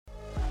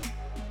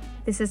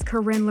This is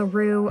Corinne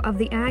LaRue of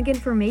the Ag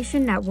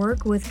Information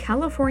Network with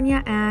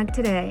California Ag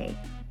Today.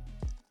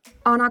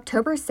 On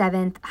October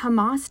 7th,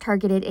 Hamas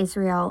targeted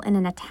Israel in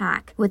an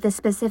attack, with the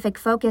specific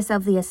focus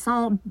of the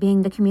assault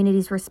being the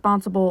communities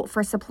responsible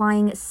for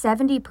supplying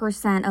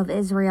 70% of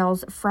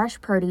Israel's fresh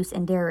produce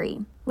and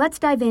dairy. Let's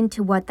dive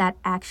into what that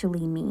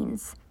actually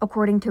means.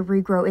 According to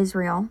ReGrow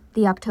Israel,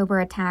 the October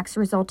attacks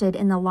resulted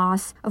in the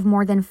loss of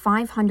more than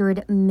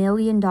 $500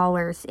 million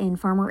in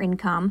farmer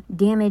income,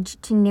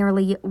 damage to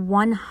nearly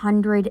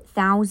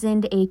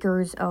 100,000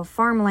 acres of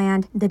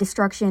farmland, the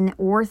destruction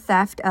or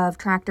theft of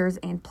tractors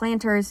and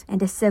planters,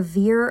 and a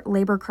severe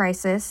labor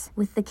crisis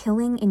with the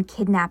killing and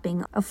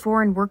kidnapping of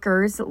foreign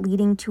workers,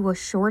 leading to a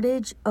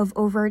shortage of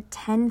over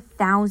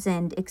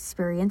 10,000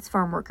 experienced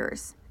farm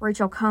workers.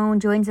 Rachel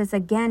Cohn joins us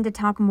again to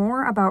talk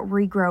more about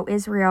ReGrow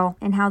Israel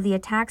and how the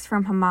attacks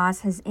from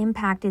Hamas has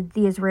impacted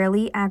the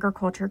Israeli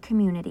agriculture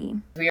community.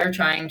 We are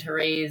trying to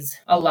raise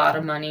a lot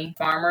of money.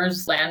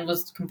 Farmers' land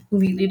was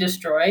completely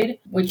destroyed,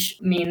 which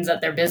means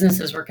that their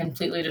businesses were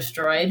completely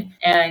destroyed,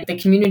 and the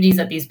communities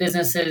that these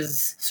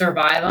businesses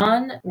survive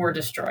on were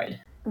destroyed.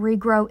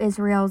 ReGrow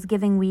Israel's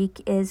Giving Week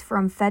is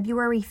from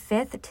February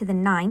 5th to the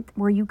 9th,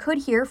 where you could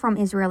hear from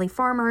Israeli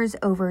farmers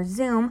over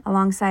Zoom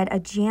alongside a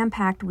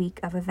jam-packed week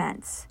of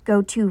events.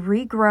 Go to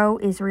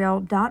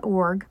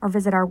regrowisrael.org or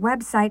visit our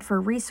website for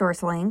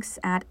resource links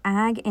at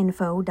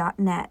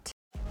aginfo.net.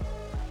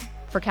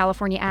 For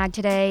California Ag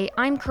Today,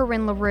 I'm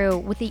Corinne LaRue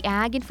with the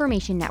Ag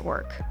Information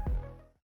Network.